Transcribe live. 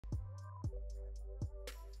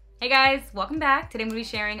Hey guys, welcome back. Today I'm going to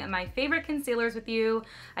be sharing my favorite concealers with you.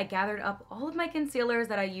 I gathered up all of my concealers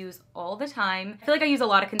that I use all the time. I feel like I use a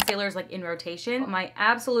lot of concealers like in rotation. My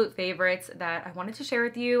absolute favorites that I wanted to share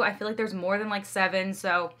with you. I feel like there's more than like 7,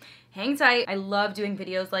 so hang tight. I love doing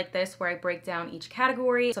videos like this where I break down each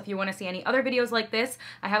category. So if you want to see any other videos like this,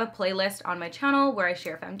 I have a playlist on my channel where I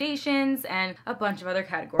share foundations and a bunch of other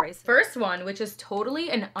categories. First one, which is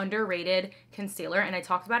totally an underrated concealer, and I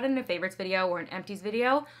talked about it in a favorites video or an empties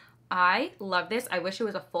video. I love this. I wish it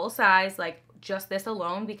was a full size, like just this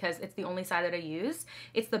alone, because it's the only side that I use.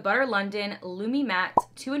 It's the Butter London Lumi Matte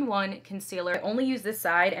 2-in-1 Concealer. I only use this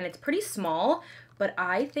side and it's pretty small, but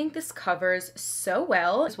I think this covers so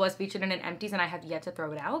well. This was featured in an empties and I have yet to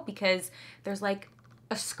throw it out because there's like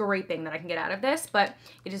a scraping that I can get out of this, but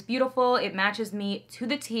it is beautiful. It matches me to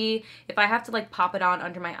the T. If I have to like pop it on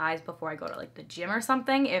under my eyes before I go to like the gym or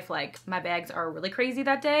something, if like my bags are really crazy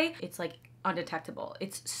that day, it's like undetectable.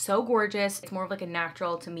 It's so gorgeous. It's more of like a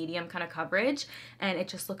natural to medium kind of coverage and it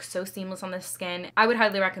just looks so seamless on the skin. I would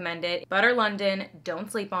highly recommend it. Butter London,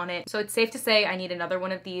 don't sleep on it. So it's safe to say I need another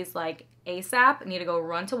one of these like ASAP. I need to go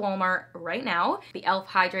run to Walmart right now. The e.l.f.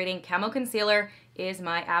 Hydrating Camo Concealer is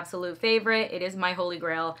my absolute favorite. It is my holy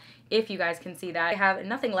grail. If you guys can see that. I have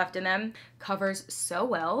nothing left in them. Covers so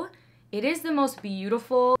well. It is the most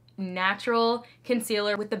beautiful natural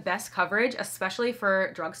concealer with the best coverage, especially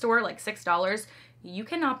for drugstore, like $6. You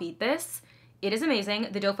cannot beat this. It is amazing.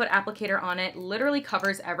 The doe foot applicator on it literally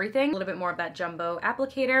covers everything. A little bit more of that jumbo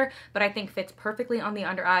applicator, but I think fits perfectly on the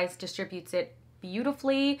under eyes, distributes it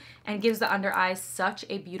beautifully, and gives the under eyes such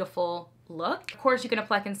a beautiful look. Of course, you can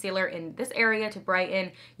apply concealer in this area to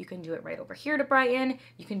brighten. You can do it right over here to brighten.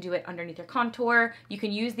 You can do it underneath your contour. You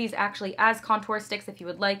can use these actually as contour sticks if you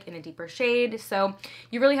would like in a deeper shade. So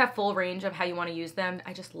you really have full range of how you want to use them.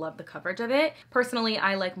 I just love the coverage of it. Personally,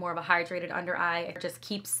 I like more of a hydrated under eye. It just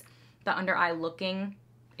keeps the under eye looking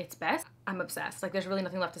its best. I'm obsessed. Like there's really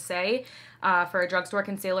nothing left to say. For a drugstore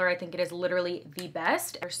concealer, I think it is literally the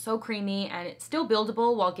best. They're so creamy and it's still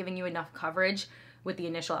buildable while giving you enough coverage with the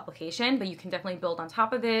initial application, but you can definitely build on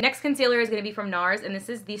top of it. Next concealer is going to be from NARS, and this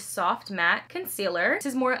is the Soft Matte Concealer. This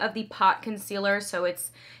is more of the pot concealer, so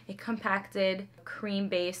it's a compacted cream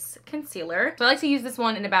base concealer. So I like to use this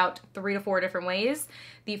one in about 3 to 4 different ways.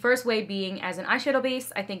 The first way being as an eyeshadow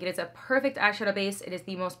base. I think it is a perfect eyeshadow base. It is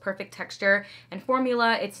the most perfect texture and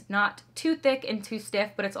formula. It's not too thick and too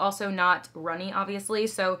stiff, but it's also not runny, obviously,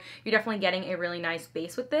 so you're definitely getting a really nice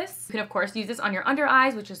base with this. You can, of course, use this on your under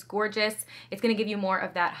eyes, which is gorgeous. It's going to give you more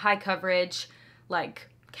of that high coverage, like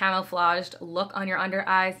camouflaged look on your under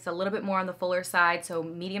eyes. It's a little bit more on the fuller side, so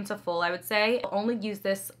medium to full, I would say. I'll only use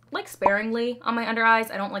this like sparingly on my under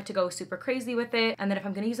eyes. I don't like to go super crazy with it. And then if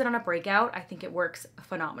I'm gonna use it on a breakout, I think it works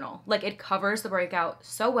phenomenal. Like it covers the breakout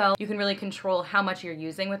so well. You can really control how much you're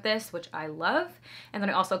using with this, which I love. And then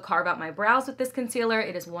I also carve out my brows with this concealer.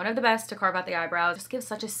 It is one of the best to carve out the eyebrows. It just gives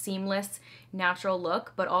such a seamless, natural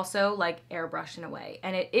look, but also like airbrushed in a way.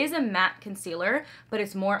 And it is a matte concealer, but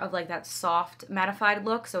it's more of like that soft mattified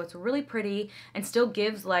look. So it's really pretty and still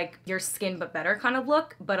gives like your skin but better kind of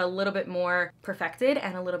look, but a little bit more perfected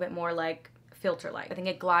and a little bit more like filter-like. I think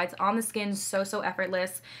it glides on the skin so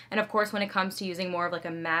effortless. And of course, when it comes to using more of like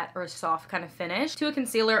a matte or soft kind of finish to a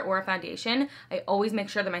concealer or a foundation, I always make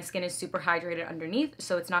sure that my skin is super hydrated underneath,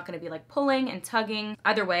 so it's not going to be like pulling and tugging.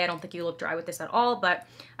 Either way, I don't think you look dry with this at all, but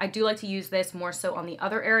I do like to use this more so on the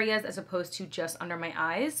other areas as opposed to just under my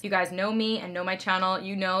eyes. You guys know me and know my channel.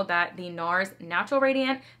 You know that the NARS Natural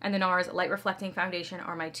Radiant and the NARS Light Reflecting Foundation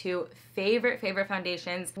are my 2 favorite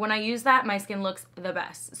foundations. When I use that, my skin looks the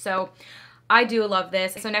best. So I do love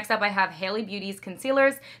this. So next up I have Hailey Beauty's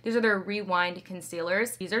concealers. These are their Rewind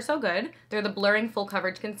concealers. These are so good. They're the blurring full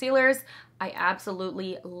coverage concealers. I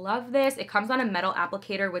absolutely love this. It comes on a metal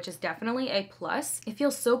applicator, which is definitely a plus. It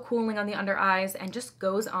feels so cooling on the under eyes and just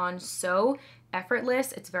goes on so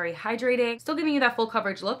effortless. It's very hydrating, still giving you that full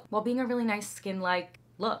coverage look while being a really nice skin-like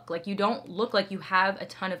look. Like you don't look like you have a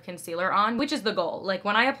ton of concealer on, which is the goal. Like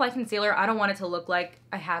when I apply concealer, I don't want it to look like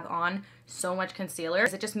I have on so much concealer.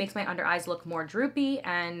 It just makes my under eyes look more droopy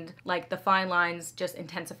and like the fine lines just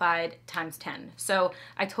intensified times 10. So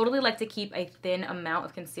I totally like to keep a thin amount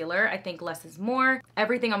of concealer. I think less is more.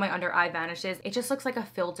 Everything on my under eye vanishes. It just looks like a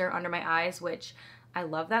filter under my eyes, which I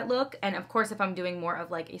love that look. And of course, if I'm doing more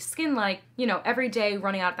of like a skin like, you know, everyday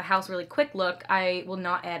running out of the house really quick look, I will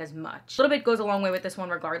not add as much. A little bit goes a long way with this one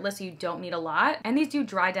regardless, so you don't need a lot. And these do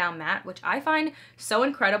dry down matte, which I find so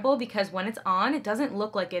incredible because when it's on, it doesn't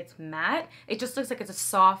look like it's matte. It just looks like it's a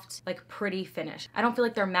soft, like pretty finish. I don't feel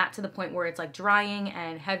like they're matte to the point where it's like drying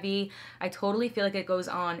and heavy. I totally feel like it goes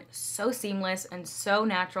on so seamless and so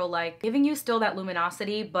natural, like giving you still that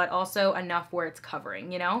luminosity, but also enough where it's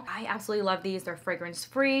covering, you know? I absolutely love these. They're fragrance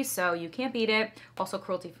free, so you can't beat it. Also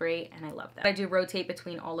cruelty free, and I love that. I do rotate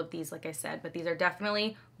between all of these, like I said, but these are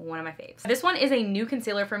definitely one of my faves. This one is a new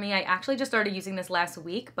concealer for me. I actually just started using this last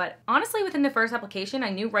week, but honestly, within the first application, I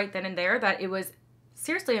knew right then and there that it was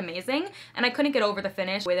seriously amazing, and I couldn't get over the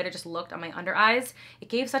finish, the way that it just looked on my under eyes. It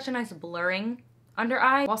gave such a nice blurring under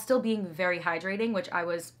eye while still being very hydrating, which I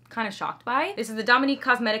was kind of shocked by. This is the Dominique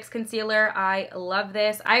Cosmetics concealer. I love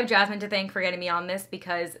this. I have Jasmine to thank for getting me on this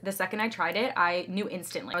because the second I tried it, I knew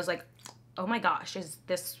instantly. I was like, oh my gosh, is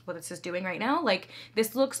this what this is doing right now? Like,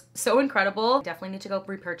 this looks so incredible. Definitely need to go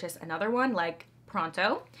repurchase another one, like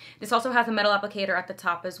pronto. This also has a metal applicator at the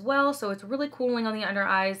top as well, so it's really cooling on the under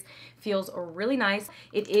eyes, feels really nice.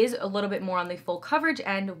 It is a little bit more on the full coverage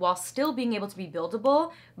end while still being able to be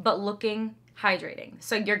buildable, but looking hydrating.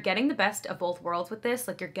 So you're getting the best of both worlds with this.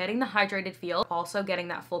 Like, you're getting the hydrated feel, also getting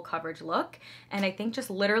that full coverage look, and I think just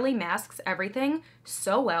literally masks everything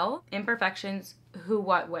so well. Imperfections, who,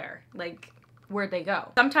 what, where. Like, where'd they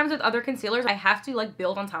go? Sometimes with other concealers, I have to like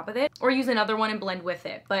build on top of it or use another one and blend with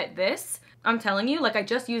it. But this, I'm telling you, like, I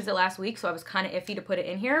just used it last week, so I was kind of iffy to put it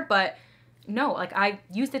in here, but no, like, I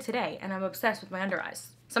used it today and I'm obsessed with my under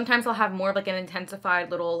eyes. Sometimes I'll have more of like an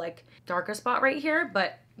intensified little like darker spot right here,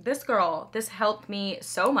 but this girl, this helped me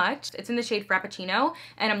so much. It's in the shade Frappuccino,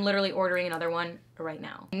 and I'm literally ordering another one right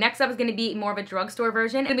now. Next up is gonna be more of a drugstore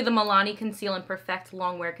version. It's gonna be the Milani Conceal and Perfect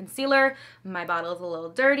Longwear Concealer. My bottle is a little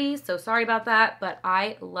dirty, so sorry about that, but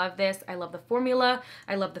I love this. I love the formula.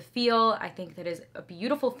 I love the feel. I think that is a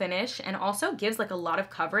beautiful finish and also gives like a lot of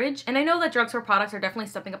coverage. And I know that drugstore products are definitely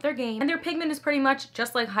stepping up their game, and their pigment is pretty much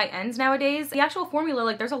just like high ends nowadays. The actual formula,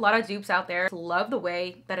 like, there's a lot of dupes out there. I love the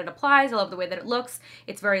way that it applies. I love the way that it looks.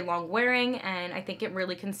 It's very long wearing, and I think it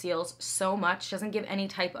really conceals so much. Doesn't give any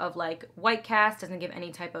type of like white cast, doesn't give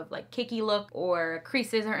any type of like cakey look or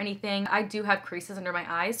creases or anything. I do have creases under my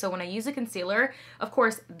eyes, so when I use a concealer, of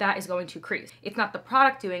course, that is going to crease. It's not the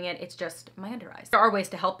product doing it, it's just my under eyes. There are ways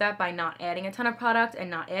to help that by not adding a ton of product and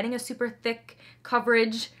not adding a super thick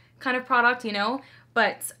coverage kind of product, you know?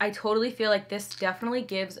 But I totally feel like this definitely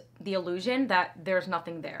gives the illusion that there's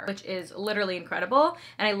nothing there, which is literally incredible.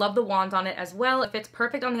 And I love the wand on it as well. It fits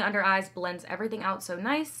perfect on the under eyes, blends everything out so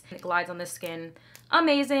nice. It glides on the skin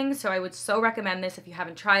amazing, so I would so recommend this if you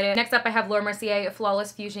haven't tried it. Next up, I have Laura Mercier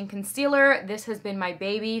Flawless Fusion Concealer. This has been my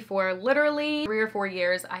baby for literally 3 or 4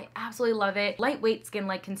 years. I absolutely love it. Lightweight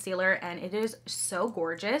skin-like concealer, and it is so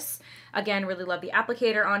gorgeous. Again, really love the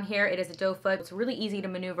applicator on here. It is a doe foot. It's really easy to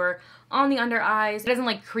maneuver on the under eyes. It doesn't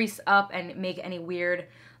like crease up and make any weird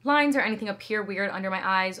lines or anything appear weird under my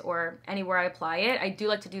eyes or anywhere I apply it. I do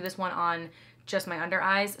like to do this one on just my under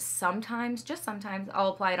eyes. Sometimes, just sometimes, I'll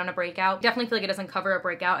apply it on a breakout. Definitely feel like it doesn't cover a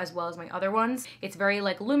breakout as well as my other ones. It's very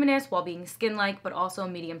like luminous while being skin-like, but also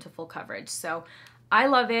medium to full coverage. So I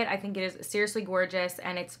love it. I think it is seriously gorgeous,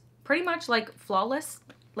 and it's pretty much like flawless.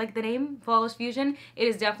 Like the name, Flawless Fusion, it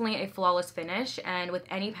is definitely a flawless finish, and with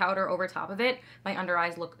any powder over top of it, my under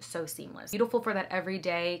eyes look so seamless. Beautiful for that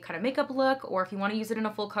everyday kind of makeup look, or if you want to use it in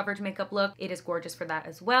a full coverage makeup look, it is gorgeous for that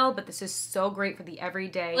as well, but this is so great for the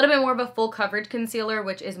everyday. A little bit more of a full coverage concealer,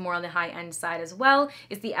 which is more on the high end side as well,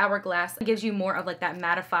 is the Hourglass. It gives you more of like that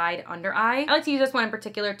mattified under eye. I like to use this one in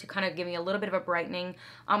particular to kind of give me a little bit of a brightening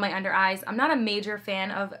on my under eyes. I'm not a major fan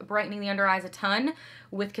of brightening the under eyes a ton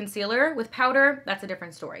with concealer. With powder, that's a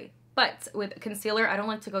different story. But with concealer, I don't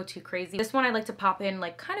like to go too crazy. This one I like to pop in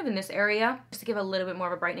like kind of in this area just to give a little bit more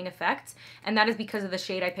of a brightening effect. And that is because of the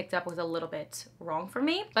shade I picked up was a little bit wrong for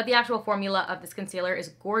me. But the actual formula of this concealer is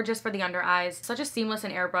gorgeous for the under eyes. Such a seamless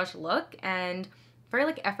and airbrush look and very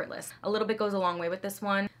like effortless. A little bit goes a long way with this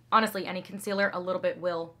one. Honestly, any concealer, a little bit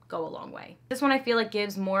will go a long way. This one I feel like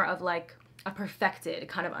gives more of like a perfected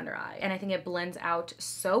kind of under eye, and I think it blends out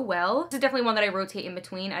so well. This is definitely one that I rotate in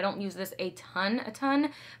between. I don't use this a ton,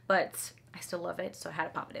 but I still love it, so I had to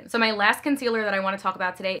pop it in. So my last concealer that I want to talk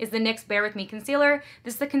about today is the NYX Bare With Me Concealer.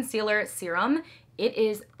 This is the concealer serum. It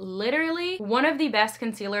is literally one of the best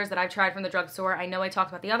concealers that I've tried from the drugstore. I know I talked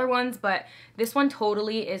about the other ones, but this one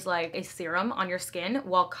totally is like a serum on your skin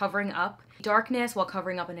while covering up darkness, while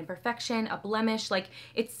covering up an imperfection, a blemish. Like,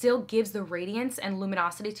 it still gives the radiance and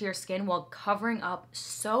luminosity to your skin while covering up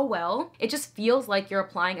so well. It just feels like you're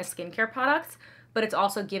applying a skincare product, but it's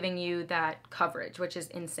also giving you that coverage, which is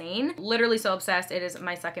insane. Literally so obsessed. It is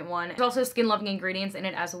my second one. There's also skin loving ingredients in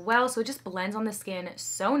it as well, so it just blends on the skin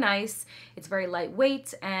so nice. It's very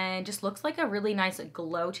lightweight and just looks like a really nice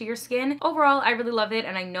glow to your skin. Overall, I really love it,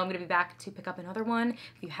 and I know I'm gonna be back to pick up another one.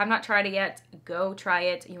 If you have not tried it yet, go try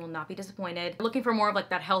it. You will not be disappointed. Looking for more of like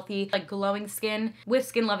that healthy, like glowing skin with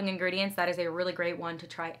skin loving ingredients, that is a really great one to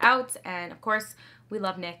try out. And of course, we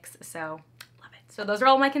love NYX, so so those are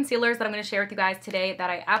all my concealers that I'm going to share with you guys today that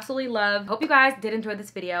I absolutely love. Hope you guys did enjoy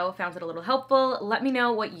this video, found it a little helpful. Let me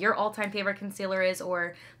know what your all-time favorite concealer is,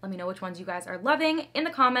 or let me know which ones you guys are loving in the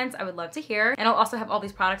comments. I would love to hear. And I'll also have all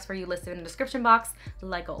these products for you listed in the description box,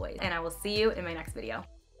 like always. And I will see you in my next video.